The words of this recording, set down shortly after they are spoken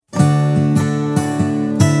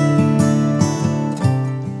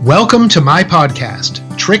Welcome to my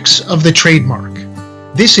podcast, Tricks of the Trademark.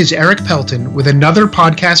 This is Eric Pelton with another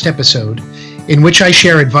podcast episode in which I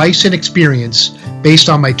share advice and experience based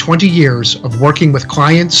on my 20 years of working with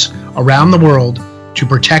clients around the world to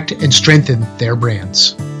protect and strengthen their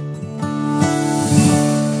brands.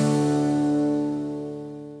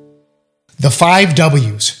 The 5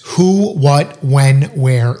 W's: who, what, when,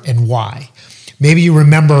 where, and why. Maybe you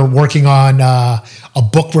remember working on a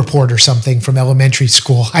book report or something from elementary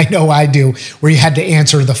school. I know I do, where you had to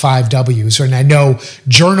answer the 5 W's. And I know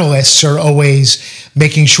journalists are always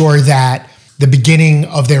making sure that the beginning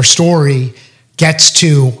of their story gets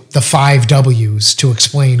to the 5 W's to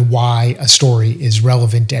explain why a story is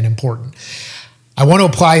relevant and important. I want to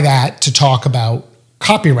apply that to talk about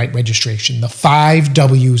copyright registration, the 5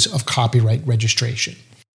 W's of copyright registration.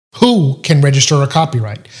 Who can register a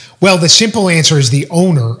copyright? Well, the simple answer is the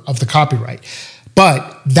owner of the copyright,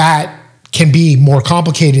 but that can be more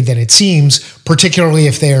complicated than it seems, particularly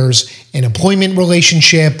if there's an employment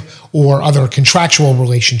relationship or other contractual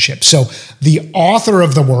relationships. So the author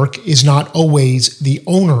of the work is not always the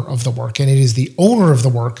owner of the work, and it is the owner of the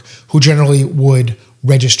work who generally would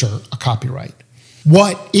register a copyright.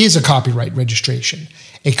 What is a copyright registration?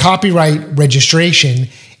 A copyright registration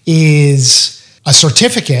is a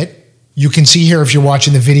certificate. You can see here if you're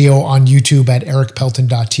watching the video on YouTube at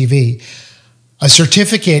ericpelton.tv, a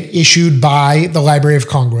certificate issued by the Library of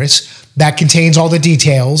Congress that contains all the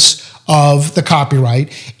details of the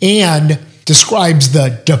copyright and describes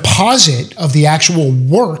the deposit of the actual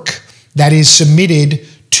work that is submitted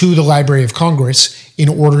to the Library of Congress in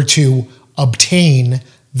order to obtain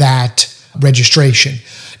that registration.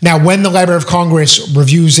 Now, when the Library of Congress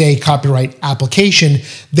reviews a copyright application,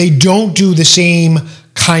 they don't do the same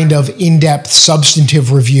kind of in-depth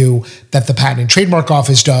substantive review that the Patent and Trademark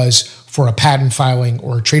Office does for a patent filing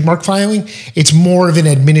or a trademark filing. It's more of an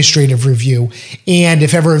administrative review. And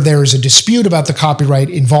if ever there is a dispute about the copyright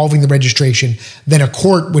involving the registration, then a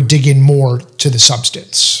court would dig in more to the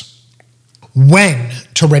substance. When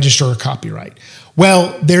to register a copyright?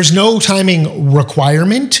 Well, there's no timing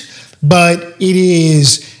requirement, but it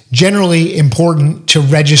is generally important to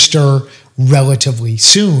register relatively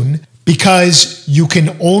soon because you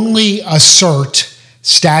can only assert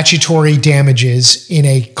statutory damages in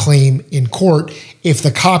a claim in court if the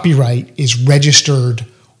copyright is registered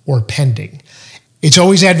or pending. It's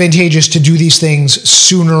always advantageous to do these things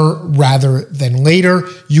sooner rather than later.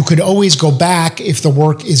 You could always go back if the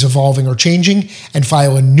work is evolving or changing and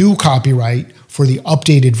file a new copyright for the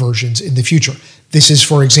updated versions in the future. This is,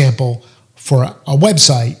 for example, for a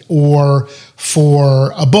website or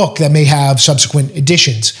for a book that may have subsequent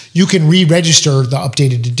editions. You can re-register the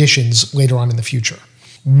updated editions later on in the future.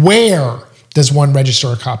 Where does one register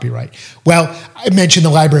a copyright? Well, I mentioned the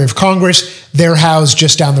Library of Congress. They're housed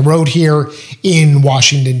just down the road here in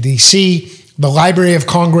Washington, D.C. The Library of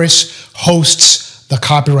Congress hosts the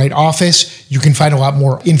Copyright Office. You can find a lot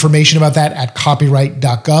more information about that at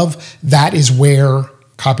copyright.gov. That is where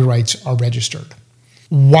copyrights are registered.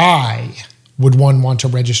 Why would one want to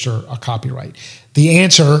register a copyright? The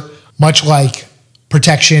answer, much like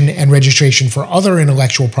protection and registration for other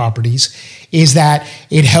intellectual properties, is that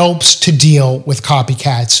it helps to deal with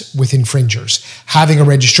copycats, with infringers. Having a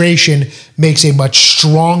registration makes a much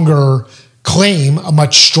stronger claim, a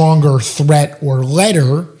much stronger threat or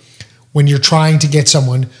letter when you're trying to get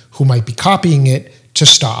someone who might be copying it to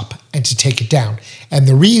stop and to take it down. And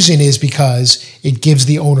the reason is because it gives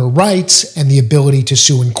the owner rights and the ability to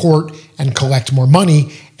sue in court and collect more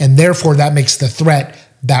money, and therefore that makes the threat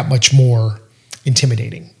that much more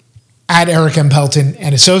intimidating. At Eric M. Pelton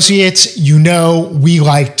and Associates, you know we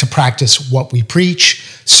like to practice what we preach.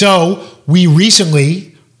 So we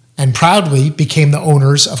recently and proudly became the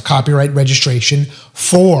owners of copyright registration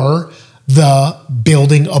for the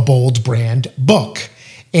Building a Bold Brand book.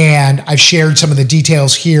 And I've shared some of the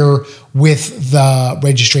details here with the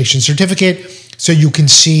registration certificate so you can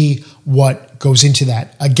see what goes into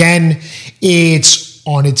that. Again, it's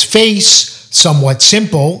on its face somewhat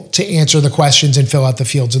simple to answer the questions and fill out the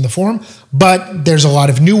fields in the form, but there's a lot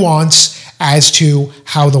of nuance as to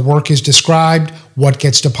how the work is described, what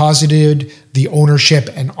gets deposited, the ownership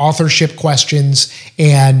and authorship questions,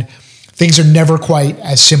 and things are never quite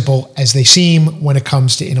as simple as they seem when it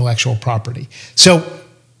comes to intellectual property. So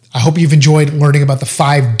I hope you've enjoyed learning about the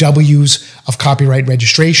 5 W's of copyright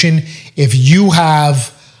registration. If you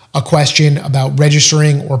have a question about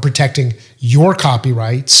registering or protecting your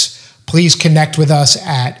copyrights, please connect with us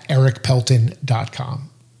at ericpelton.com.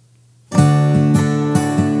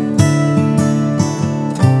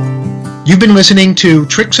 You've been listening to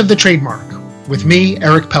Tricks of the Trademark with me,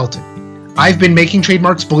 Eric Pelton. I've been making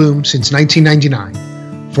trademarks bloom since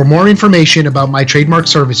 1999. For more information about my trademark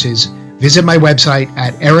services, visit my website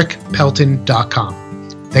at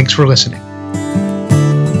ericpelton.com. Thanks for listening.